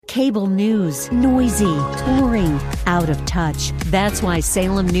Cable news, noisy, boring, out of touch. That's why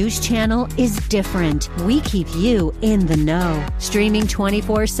Salem News Channel is different. We keep you in the know. Streaming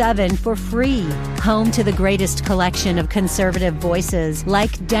 24/7 for free. Home to the greatest collection of conservative voices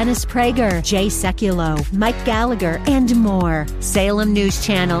like Dennis Prager, Jay Sekulow, Mike Gallagher, and more. Salem News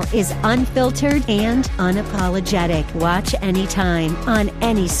Channel is unfiltered and unapologetic. Watch anytime, on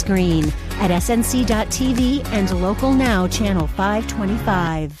any screen, at snc.tv and Local Now Channel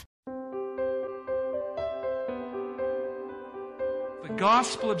 525. The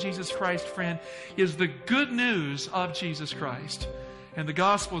gospel of Jesus Christ, friend, is the good news of Jesus Christ. And the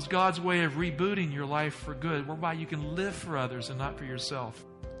gospel is God's way of rebooting your life for good, whereby you can live for others and not for yourself.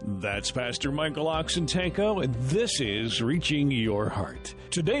 That's Pastor Michael Oxentenko, and this is Reaching Your Heart.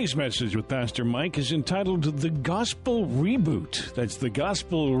 Today's message with Pastor Mike is entitled The Gospel Reboot. That's The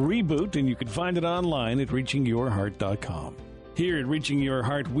Gospel Reboot, and you can find it online at reachingyourheart.com. Here at Reaching Your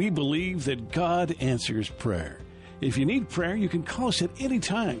Heart, we believe that God answers prayer. If you need prayer, you can call us at any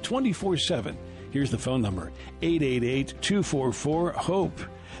time, 24/7. Here's the phone number, 888-244-HOPE.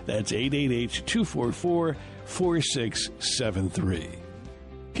 That's 888-244-4673.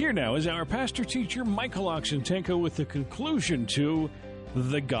 Here now is our pastor-teacher, Michael Oxentenko, with the conclusion to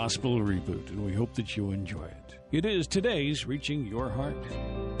The Gospel Reboot, and we hope that you enjoy it. It is today's Reaching Your Heart.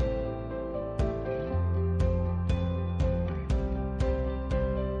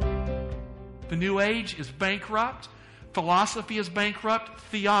 The New Age is bankrupt. Philosophy is bankrupt.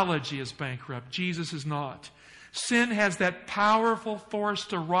 Theology is bankrupt. Jesus is not. Sin has that powerful force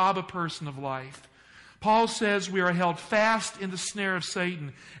to rob a person of life. Paul says we are held fast in the snare of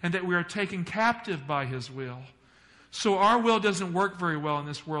Satan and that we are taken captive by his will. So our will doesn't work very well in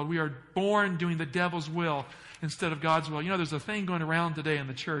this world. We are born doing the devil's will instead of God's will. You know, there's a thing going around today in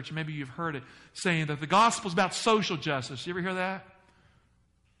the church, maybe you've heard it, saying that the gospel is about social justice. You ever hear that?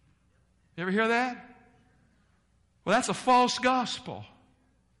 You ever hear that? Well, that's a false gospel,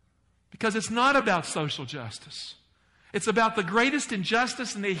 because it's not about social justice. It's about the greatest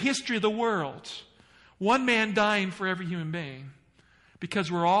injustice in the history of the world. One man dying for every human being,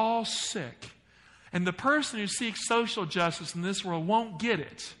 because we're all sick. And the person who seeks social justice in this world won't get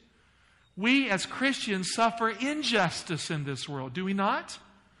it. We as Christians suffer injustice in this world, do we not?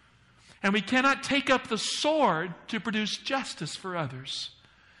 And we cannot take up the sword to produce justice for others.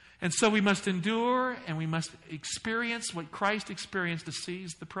 And so we must endure and we must experience what Christ experienced to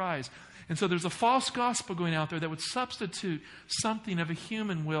seize the prize. And so there's a false gospel going out there that would substitute something of a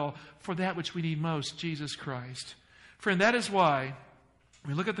human will for that which we need most, Jesus Christ. Friend, that is why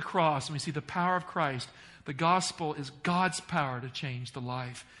we look at the cross and we see the power of Christ. The gospel is God's power to change the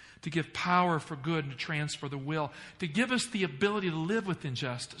life, to give power for good and to transfer the will, to give us the ability to live with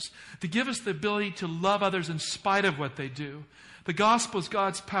injustice, to give us the ability to love others in spite of what they do. The gospel is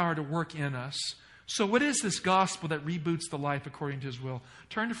God's power to work in us. So what is this gospel that reboots the life according to his will?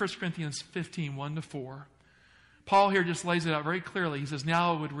 Turn to 1 Corinthians 15, 1-4. Paul here just lays it out very clearly. He says,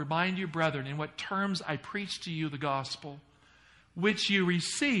 "Now I would remind you, brethren, in what terms I preached to you the gospel, which you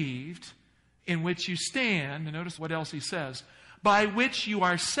received, in which you stand." And notice what else he says. "By which you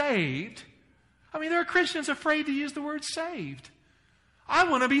are saved." I mean, there are Christians afraid to use the word saved. I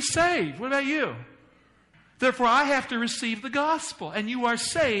want to be saved. What about you? Therefore, I have to receive the gospel, and you are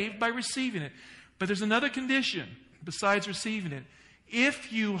saved by receiving it. But there's another condition besides receiving it.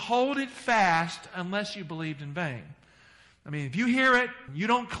 If you hold it fast unless you believed in vain. I mean, if you hear it, you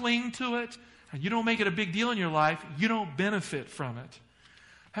don't cling to it, and you don't make it a big deal in your life, you don't benefit from it.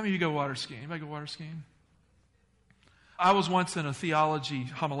 How many of you go water skiing? Anybody go water skiing? I was once in a theology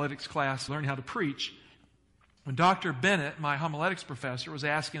homiletics class learning how to preach when Dr. Bennett, my homiletics professor, was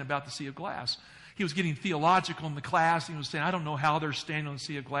asking about the sea of glass. He was getting theological in the class. He was saying, "I don't know how they're standing on the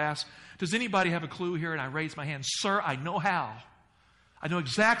sea of glass. Does anybody have a clue here?" And I raised my hand. "Sir, I know how. I know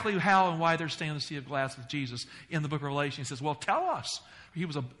exactly how and why they're standing on the sea of glass with Jesus in the book of Revelation." He says, "Well, tell us." He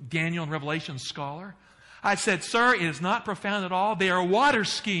was a Daniel and Revelation scholar. I said, "Sir, it is not profound at all. They are water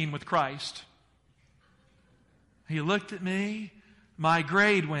skiing with Christ." He looked at me. My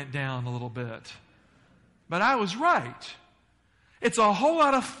grade went down a little bit. But I was right. It's a whole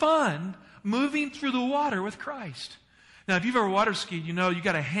lot of fun moving through the water with Christ. Now, if you've ever water skied, you know you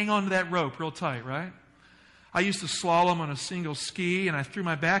got to hang on to that rope real tight, right? I used to slalom on a single ski, and I threw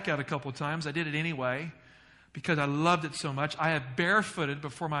my back out a couple of times. I did it anyway because I loved it so much. I had barefooted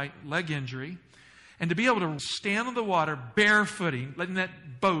before my leg injury. And to be able to stand on the water barefooting, letting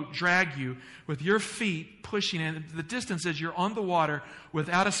that boat drag you with your feet pushing in, the distance as you're on the water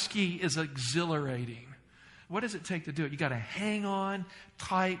without a ski is exhilarating. What does it take to do it? You got to hang on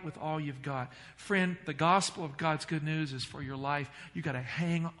tight with all you've got. Friend, the gospel of God's good news is for your life. You got to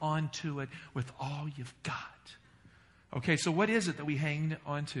hang on to it with all you've got. Okay, so what is it that we hang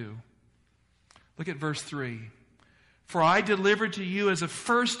on to? Look at verse 3. For I delivered to you as of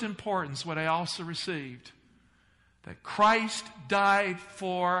first importance what I also received, that Christ died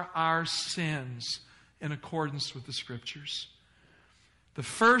for our sins in accordance with the Scriptures. The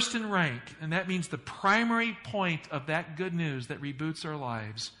first in rank, and that means the primary point of that good news that reboots our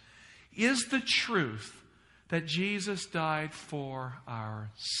lives, is the truth that Jesus died for our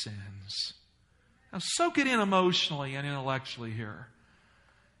sins. Now soak it in emotionally and intellectually here.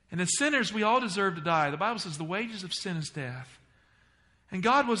 And as sinners, we all deserve to die. The Bible says the wages of sin is death. And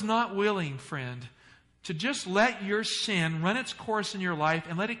God was not willing, friend, to just let your sin run its course in your life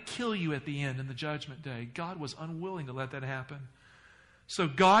and let it kill you at the end in the judgment day. God was unwilling to let that happen. So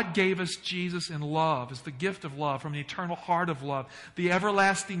God gave us Jesus in love, as the gift of love, from the eternal heart of love, the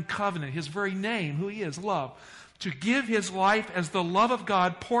everlasting covenant, His very name, who He is, love, to give His life as the love of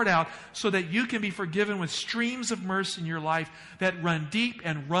God poured out so that you can be forgiven with streams of mercy in your life that run deep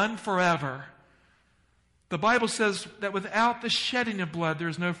and run forever. The Bible says that without the shedding of blood, there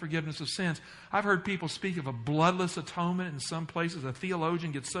is no forgiveness of sins. I've heard people speak of a bloodless atonement in some places. A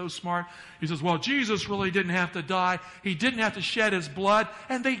theologian gets so smart. He says, well, Jesus really didn't have to die. He didn't have to shed His blood.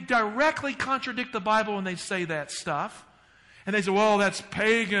 And they directly contradict the Bible when they say that stuff. And they say, well, that's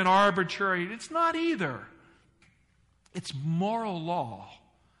pagan, arbitrary. It's not either. It's moral law.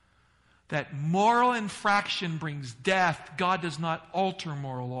 That moral infraction brings death. God does not alter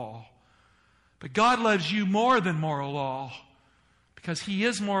moral law. But God loves you more than moral law. Because He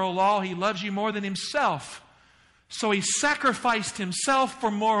is moral law, He loves you more than Himself. So He sacrificed Himself for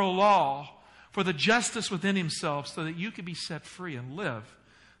moral law, for the justice within Himself, so that you could be set free and live.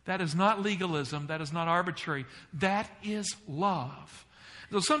 That is not legalism. That is not arbitrary. That is love.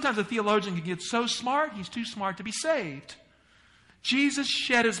 So sometimes a theologian can get so smart, he's too smart to be saved. Jesus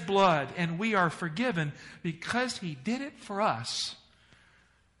shed His blood, and we are forgiven because He did it for us.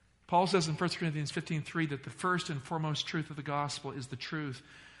 Paul says in 1 Corinthians 15:3 that the first and foremost truth of the gospel is the truth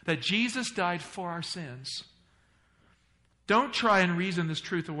that Jesus died for our sins. Don't try and reason this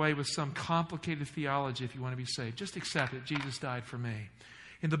truth away with some complicated theology if you want to be saved. Just accept it. Jesus died for me.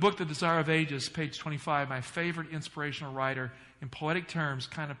 In the book The Desire of Ages, page 25, my favorite inspirational writer, in poetic terms,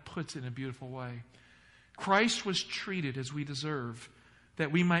 kind of puts it in a beautiful way. Christ was treated as we deserve,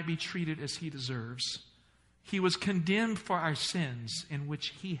 that we might be treated as He deserves. He was condemned for our sins, in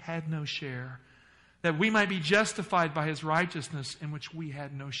which He had no share, that we might be justified by His righteousness, in which we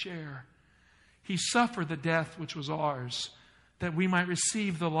had no share. He suffered the death which was ours, that we might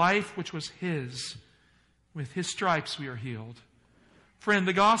receive the life which was His. With His stripes we are healed. Friend,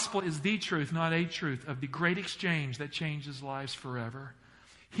 the gospel is the truth, not a truth, of the great exchange that changes lives forever.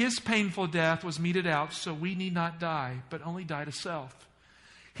 His painful death was meted out so we need not die, but only die to self.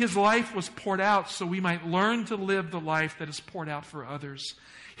 His life was poured out so we might learn to live the life that is poured out for others.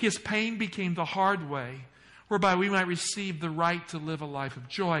 His pain became the hard way, whereby we might receive the right to live a life of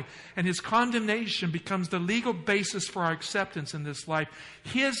joy. And His condemnation becomes the legal basis for our acceptance in this life.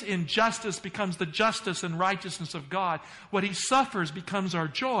 His injustice becomes the justice and righteousness of God. What He suffers becomes our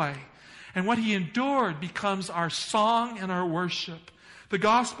joy. And what He endured becomes our song and our worship. The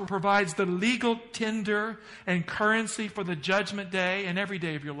gospel provides the legal tender and currency for the judgment day and every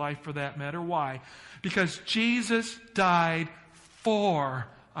day of your life for that matter. Why? Because Jesus died for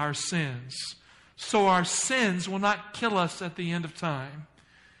our sins. So our sins will not kill us at the end of time.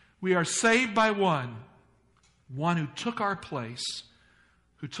 We are saved by one who took our place,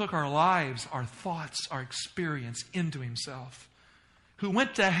 who took our lives, our thoughts, our experience into Himself, who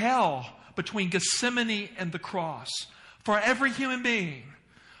went to hell between Gethsemane and the cross for every human being,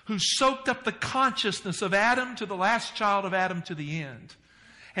 who soaked up the consciousness of Adam to the last child of Adam to the end.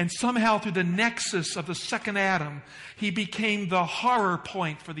 And somehow through the nexus of the second Adam, He became the horror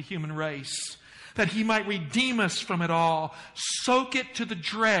point for the human race, that He might redeem us from it all, soak it to the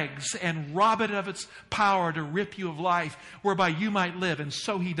dregs, and rob it of its power to rip you of life, whereby you might live. And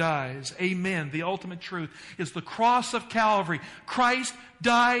so He dies. Amen. The ultimate truth is the cross of Calvary. Christ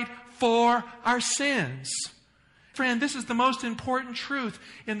died for our sins. Friend, this is the most important truth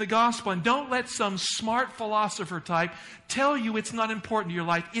in the gospel. And don't let some smart philosopher type tell you it's not important to your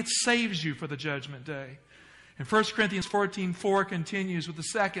life. It saves you for the judgment day. And 1 Corinthians 14:4 continues with the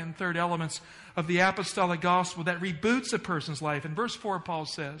second and third elements of the apostolic gospel that reboots a person's life. In verse 4, Paul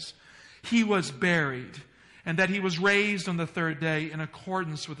says, He was buried, and that He was raised on the third day in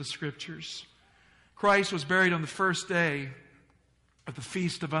accordance with the Scriptures. Christ was buried on the first day of the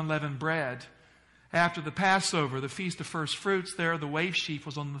Feast of Unleavened Bread. After the Passover, the Feast of First Fruits, there the wave sheaf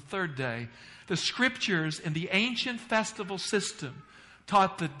was on the third day. The Scriptures in the ancient festival system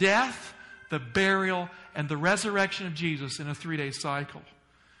taught the death, the burial, and the resurrection of Jesus in a 3-day cycle.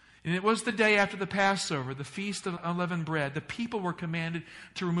 And it was the day after the Passover, the Feast of Unleavened Bread. The people were commanded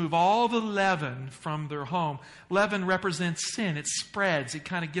to remove all the leaven from their home. Leaven represents sin. It spreads. It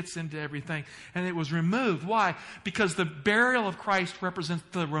kind of gets into everything. And it was removed. Why? Because the burial of Christ represents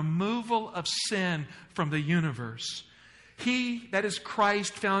the removal of sin from the universe. He, that is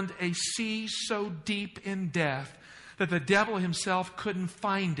Christ, found a sea so deep in death that the devil himself couldn't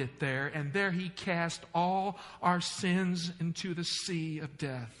find it there. And there he cast all our sins into the sea of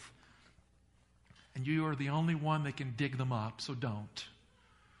death. And you are the only one that can dig them up, so don't.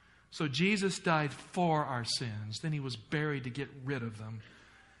 So Jesus died for our sins. Then he was buried to get rid of them.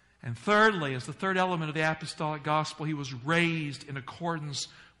 And thirdly, as the third element of the apostolic gospel, he was raised in accordance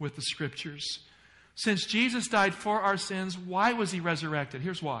with the Scriptures. Since Jesus died for our sins, why was he resurrected?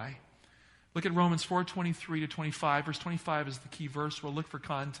 Here's why. Look at Romans 4:23 to 25. Verse 25 is the key verse. We'll look for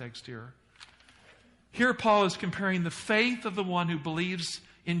context here. Here Paul is comparing the faith of the one who believes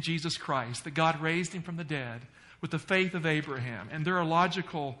in Jesus Christ, that God raised him from the dead, with the faith of Abraham. And there are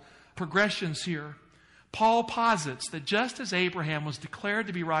logical progressions here. Paul posits that just as Abraham was declared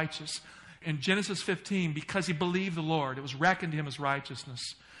to be righteous in Genesis 15 because he believed the Lord, it was reckoned to him as righteousness.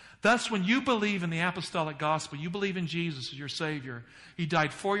 Thus, when you believe in the apostolic gospel, you believe in Jesus as your Savior. He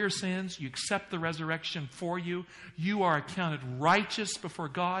died for your sins. You accept the resurrection for you. You are accounted righteous before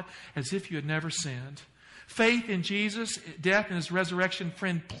God as if you had never sinned. Faith in Jesus' death and his resurrection,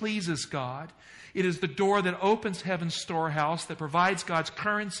 friend, pleases God. It is the door that opens heaven's storehouse, that provides God's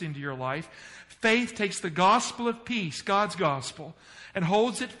currency into your life. Faith takes the gospel of peace, God's gospel, and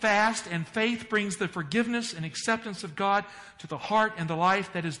holds it fast, and faith brings the forgiveness and acceptance of God to the heart and the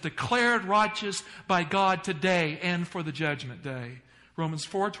life that is declared righteous by God today and for the judgment day. Romans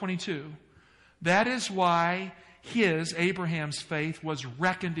 4:22. That is why Abraham's faith was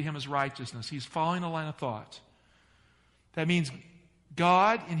reckoned to him as righteousness. He's following a line of thought. That means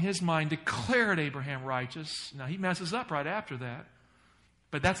God, in his mind, declared Abraham righteous. Now, he messes up right after that.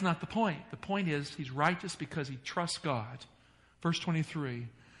 But that's not the point. The point is, he's righteous because he trusts God. Verse 23.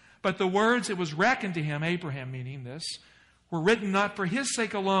 But the words, it was reckoned to him, Abraham meaning this, were written not for his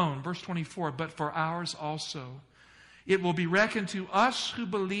sake alone, verse 24, but for ours also. It will be reckoned to us who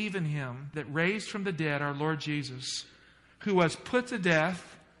believe in him that raised from the dead our Lord Jesus, who was put to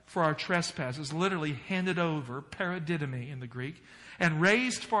death for our trespasses, literally handed over, paradidomi in the Greek, and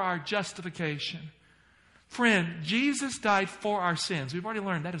raised for our justification. Friend, Jesus died for our sins. We've already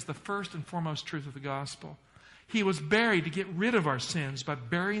learned that is the first and foremost truth of the gospel. He was buried to get rid of our sins by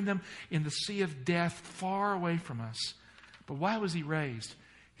burying them in the sea of death far away from us. But why was he raised?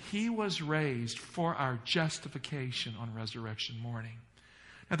 He was raised for our justification on resurrection morning.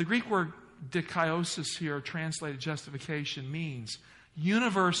 Now, the Greek word dikaiosis here, translated justification, means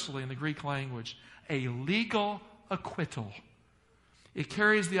universally in the Greek language a legal acquittal. It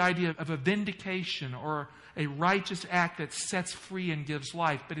carries the idea of a vindication or a righteous act that sets free and gives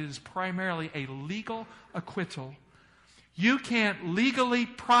life, but it is primarily a legal acquittal. You can't legally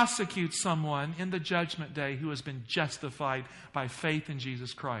prosecute someone in the judgment day who has been justified by faith in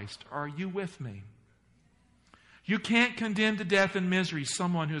Jesus Christ. Are you with me? You can't condemn to death and misery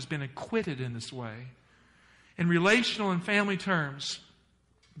someone who has been acquitted in this way. In relational and family terms,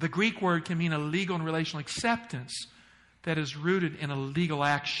 the Greek word can mean a legal and relational acceptance that is rooted in a legal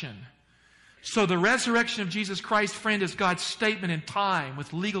action. So the resurrection of Jesus Christ, friend, is God's statement in time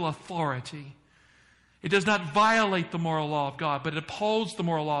with legal authority. It does not violate the moral law of God, but it upholds the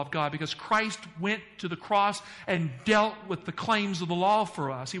moral law of God because Christ went to the cross and dealt with the claims of the law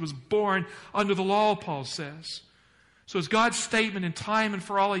for us. He was born under the law, Paul says. So it's God's statement in time and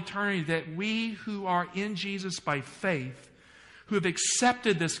for all eternity that we who are in Jesus by faith, who have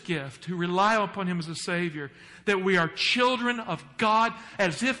accepted this gift, who rely upon him as a Savior, that we are children of God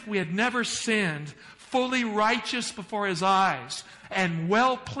as if we had never sinned, fully righteous before his eyes, and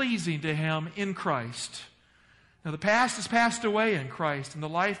well-pleasing to him in Christ. Now, the past has passed away in Christ, and the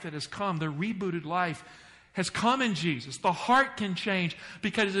life that has come, the rebooted life, has come in Jesus. The heart can change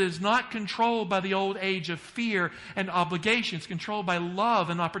because it is not controlled by the old age of fear and obligation. It's controlled by love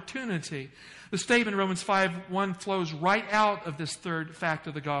and opportunity. The statement in Romans 5:1 flows right out of this third fact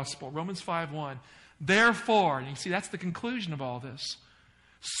of the gospel. Romans 5:1. Therefore, and you see that's the conclusion of all this,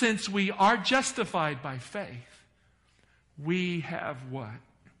 since we are justified by faith, we have what?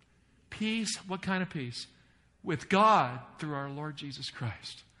 Peace. What kind of peace? With God through our Lord Jesus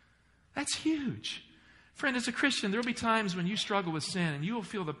Christ. That's huge. Friend, as a Christian, there will be times when you struggle with sin and you will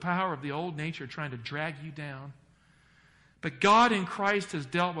feel the power of the old nature trying to drag you down. But God in Christ has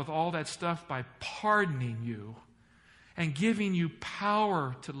dealt with all that stuff by pardoning you and giving you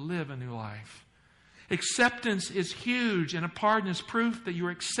power to live a new life. Acceptance is huge, and a pardon is proof that you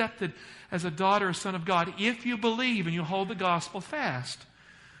are accepted as a daughter or son of God if you believe and you hold the gospel fast.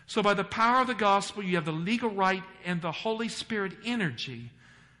 So by the power of the gospel, you have the legal right and the Holy Spirit energy,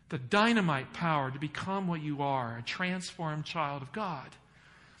 the dynamite power to become what you are, a transformed child of God.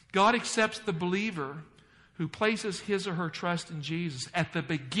 God accepts the believer who places his or her trust in Jesus at the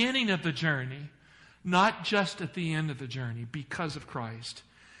beginning of the journey, not just at the end of the journey, because of Christ.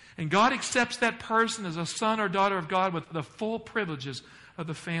 And God accepts that person as a son or daughter of God with the full privileges of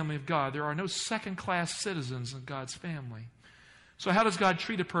the family of God. There are no second-class citizens in God's family. So how does God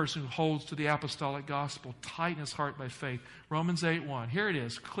treat a person who holds to the apostolic gospel tight in his heart by faith? Romans 8:1. Here it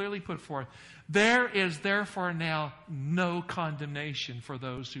is, clearly put forth. There is therefore now no condemnation for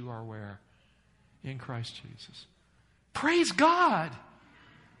those who are where? In Christ Jesus. Praise God.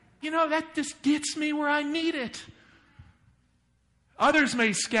 You know, that just gets me where I need it. Others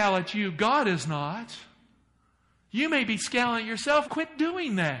may scowl at you. God is not. You may be scowling at yourself. Quit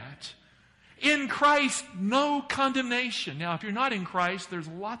doing that. In Christ, no condemnation. Now, if you're not in Christ, there's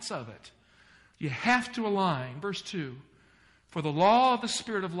lots of it. You have to align. Verse 2. For the law of the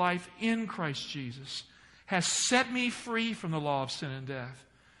Spirit of life in Christ Jesus has set me free from the law of sin and death.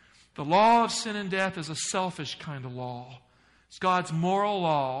 The law of sin and death is a selfish kind of law. It's God's moral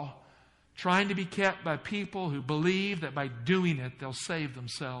law trying to be kept by people who believe that by doing it they'll save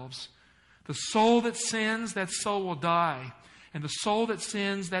themselves. The soul that sins, that soul will die. And the soul that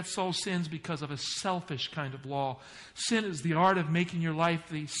sins, that soul sins because of a selfish kind of law. Sin is the art of making your life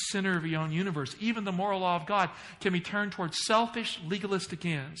the center of your own universe. Even the moral law of God can be turned towards selfish, legalistic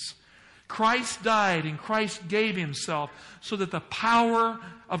ends. Christ died and Christ gave himself so that the power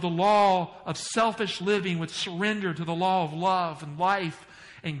of the law of selfish living would surrender to the law of love and life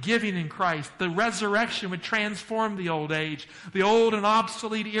and giving in Christ. The resurrection would transform the old age, the old and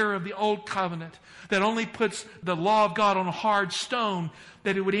obsolete era of the old covenant that only puts the law of God on a hard stone,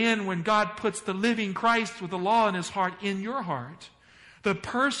 that it would end when God puts the living Christ with the law in his heart in your heart. The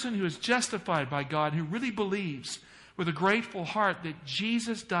person who is justified by God, who really believes with a grateful heart that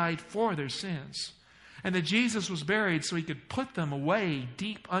Jesus died for their sins and that Jesus was buried so he could put them away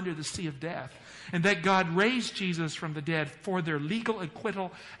deep under the sea of death, and that God raised Jesus from the dead for their legal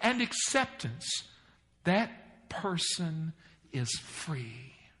acquittal and acceptance, that person is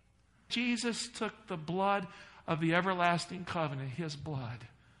free. Jesus took the blood of the everlasting covenant, his blood,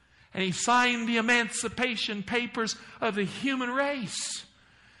 and he signed the emancipation papers of the human race.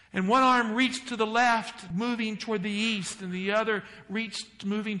 And one arm reached to the left, moving toward the east, and the other reached,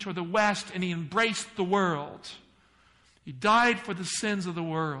 moving toward the west, and he embraced the world. He died for the sins of the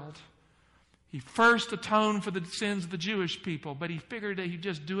world. He first atoned for the sins of the Jewish people, but he figured that he'd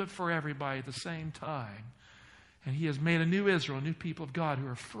just do it for everybody at the same time. And he has made a new Israel, a new people of God who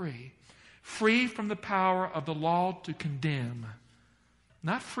are free. Free from the power of the law to condemn.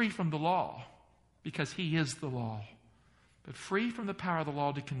 Not free from the law, because he is the law, but free from the power of the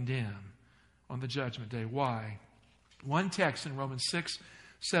law to condemn on the judgment day. Why? One text in Romans 6,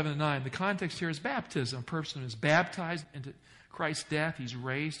 7 and 9. The context here is baptism. A person is baptized into Christ's death. He's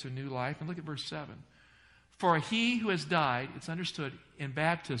raised to a new life. And look at verse 7. For he who has died, it's understood in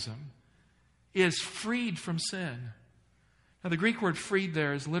baptism, is freed from sin. Now the Greek word freed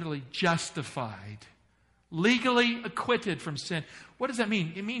there is literally justified. Legally acquitted from sin. What does that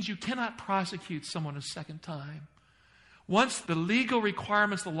mean? It means you cannot prosecute someone a second time. Once the legal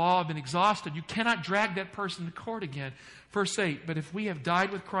requirements of the law have been exhausted, you cannot drag that person to court again. Verse 8, but if we have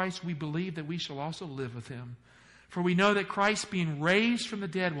died with Christ, we believe that we shall also live with him. For we know that Christ, being raised from the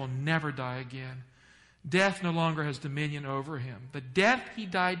dead, will never die again. Death no longer has dominion over him. The death he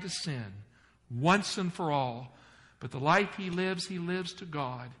died to sin, once and for all. But the life he lives to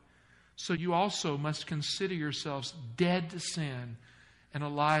God. So you also must consider yourselves dead to sin and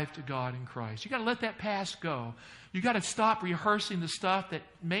alive to God in Christ. You've got to let that past go. You've got to stop rehearsing the stuff that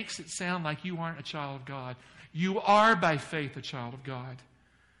makes it sound like you aren't a child of God. You are by faith a child of God.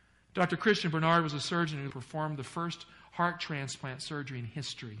 Dr. Christian Barnard was a surgeon who performed the first heart transplant surgery in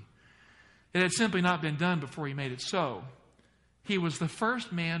history. It had simply not been done before he made it so. He was the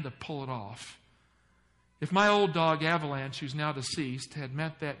first man to pull it off. If my old dog Avalanche, who's now deceased, had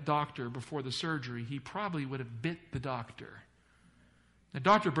met that doctor before the surgery, he probably would have bit the doctor. Now,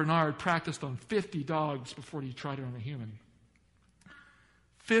 Dr. Barnard practiced on 50 dogs before he tried it on a human.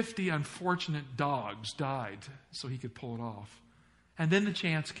 50 unfortunate dogs died so he could pull it off. And then the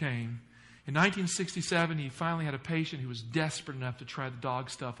chance came. In 1967, he finally had a patient who was desperate enough to try the dog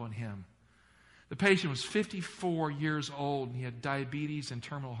stuff on him. The patient was 54 years old, and he had diabetes and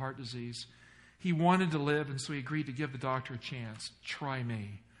terminal heart disease. He wanted to live, and so he agreed to give the doctor a chance. Try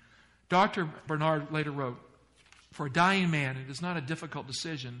me. Dr. Bernard later wrote, "For a dying man, it is not a difficult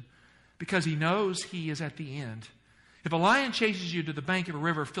decision because he knows he is at the end. If a lion chases you to the bank of a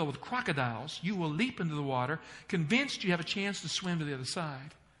river filled with crocodiles, you will leap into the water, convinced you have a chance to swim to the other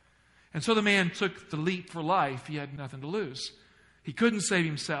side." And so the man took the leap for life. He had nothing to lose. He couldn't save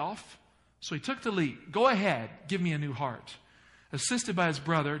himself, so he took the leap. "Go ahead, give me a new heart." Assisted by his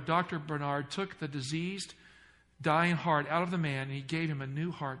brother, Dr. Bernard took the diseased, dying heart out of the man, and he gave him a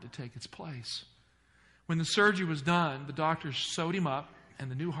new heart to take its place. When the surgery was done, the doctor sewed him up,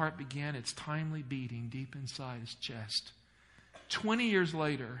 and the new heart began its timely beating deep inside his chest. 20 years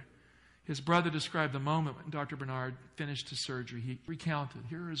later, his brother described the moment when Dr. Bernard finished his surgery. He recounted,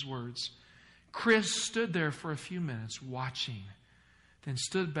 here are his words. "Chris stood there for a few minutes watching, then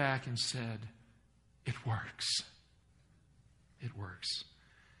stood back and said, 'It works. It works.'"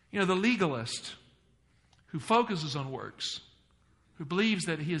 You know, the legalist who focuses on works, who believes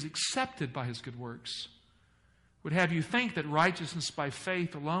that he is accepted by his good works, would have you think that righteousness by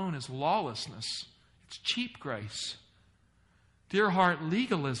faith alone is lawlessness. It's cheap grace. Dear heart,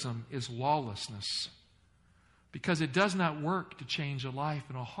 legalism is lawlessness because it does not work to change a life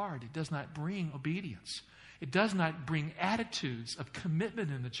and a heart. It does not bring obedience. It does not bring attitudes of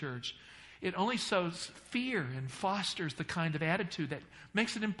commitment in the church. It only sows fear and fosters the kind of attitude that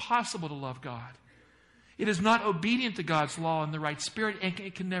makes it impossible to love God. It is not obedient to God's law in the right spirit, and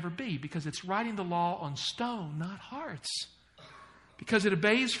it can never be because it's writing the law on stone, not hearts. Because it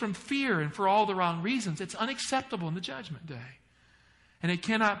obeys from fear and for all the wrong reasons, it's unacceptable in the judgment day. And it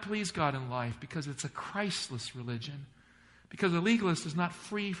cannot please God in life because it's a Christless religion. Because the legalist is not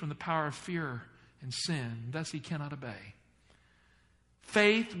free from the power of fear and sin, thus he cannot obey.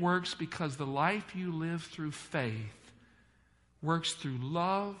 Faith works because the life you live through faith works through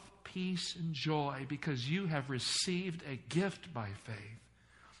love, peace, and joy because you have received a gift by faith.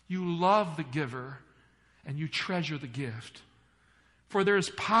 You love the giver and you treasure the gift. For there is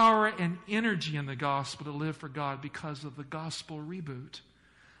power and energy in the gospel to live for God because of the gospel reboot.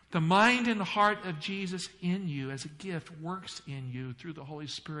 The mind and heart of Jesus in you as a gift works in you through the Holy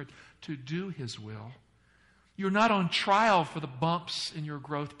Spirit to do His will. You're not on trial for the bumps in your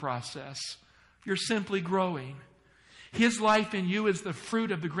growth process. You're simply growing. His life in you is the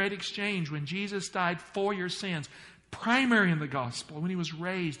fruit of the great exchange when Jesus died for your sins, primary in the gospel, when He was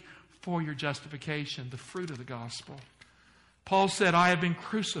raised for your justification, the fruit of the gospel. Paul said, "I have been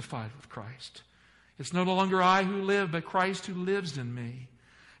crucified with Christ. It's no longer I who live, but Christ who lives in me.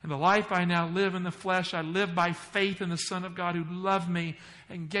 And the life I now live in the flesh, I live by faith in the Son of God who loved me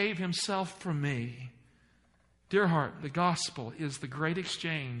and gave Himself for me." Dear heart, the gospel is the great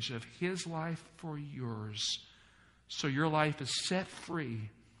exchange of His life for yours. So your life is set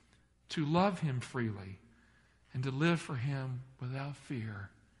free to love Him freely and to live for Him without fear.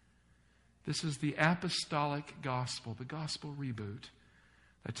 This is the apostolic gospel, the gospel reboot,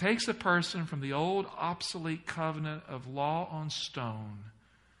 that takes a person from the old obsolete covenant of law on stone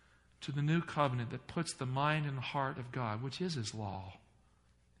to the new covenant that puts the mind and heart of God, which is His law,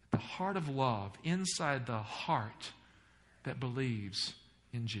 the heart of love inside the heart that believes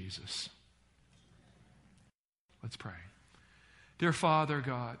in Jesus. Let's pray. Dear Father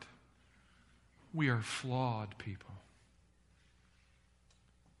God, we are flawed people.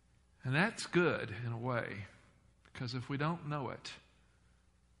 And that's good in a way, because if we don't know it,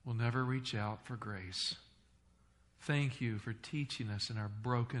 we'll never reach out for grace. Thank You for teaching us in our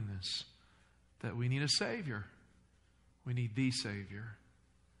brokenness that we need a Savior. We need the Savior.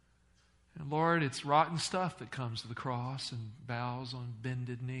 And Lord, it's rotten stuff that comes to the cross and bows on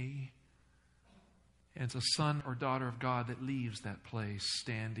bended knee. And it's a son or daughter of God that leaves that place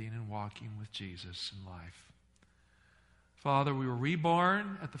standing and walking with Jesus in life. Father, we were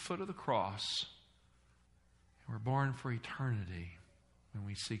reborn at the foot of the cross. And we're born for eternity when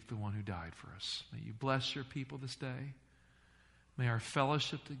we seek the one who died for us. May You bless Your people this day. May our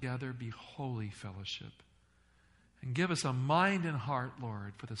fellowship together be holy fellowship. And give us a mind and heart,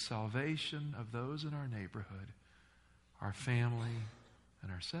 Lord, for the salvation of those in our neighborhood, our family,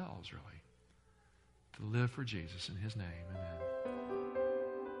 and ourselves, really. To live for Jesus in His name. Amen.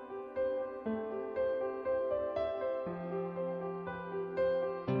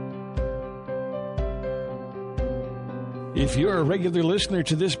 If you're a regular listener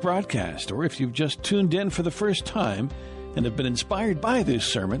to this broadcast, or if you've just tuned in for the first time and have been inspired by this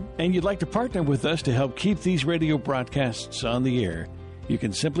sermon, and you'd like to partner with us to help keep these radio broadcasts on the air, You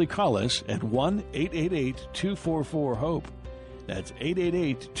can simply call us at 1-888-244-HOPE. That's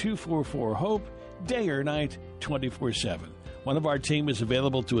 888-244-HOPE, day or night, 24/7. One of our team is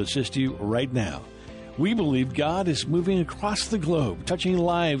available to assist you right now. We believe God is moving across the globe, touching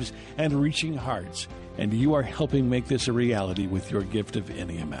lives and reaching hearts, and you are helping make this a reality with your gift of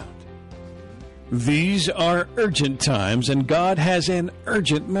any amount. These are urgent times, and God has an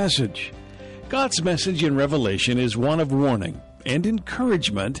urgent message. God's message in Revelation is one of warning and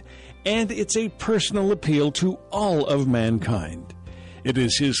encouragement, and it's a personal appeal to all of mankind. It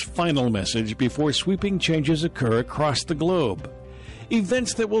is His final message before sweeping changes occur across the globe.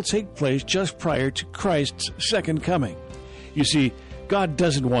 Events that will take place just prior to Christ's second coming. You see, God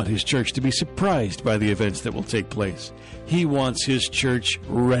doesn't want His church to be surprised by the events that will take place. He wants His church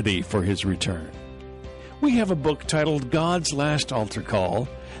ready for His return. We have a book titled God's Last Altar Call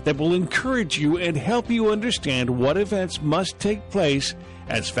that will encourage you and help you understand what events must take place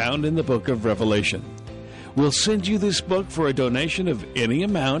as found in the book of Revelation. We'll send you this book for a donation of any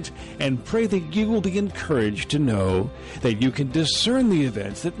amount and pray that you will be encouraged to know that you can discern the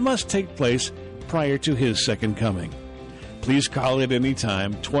events that must take place prior to His second coming. Please call at any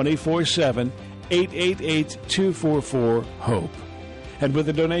time, 24/7, 888-244-HOPE. And with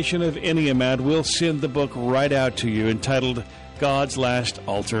a donation of any amount, we'll send the book right out to you entitled God's Last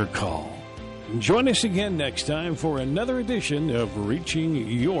Altar Call. Join us again next time for another edition of Reaching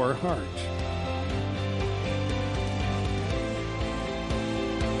Your Heart.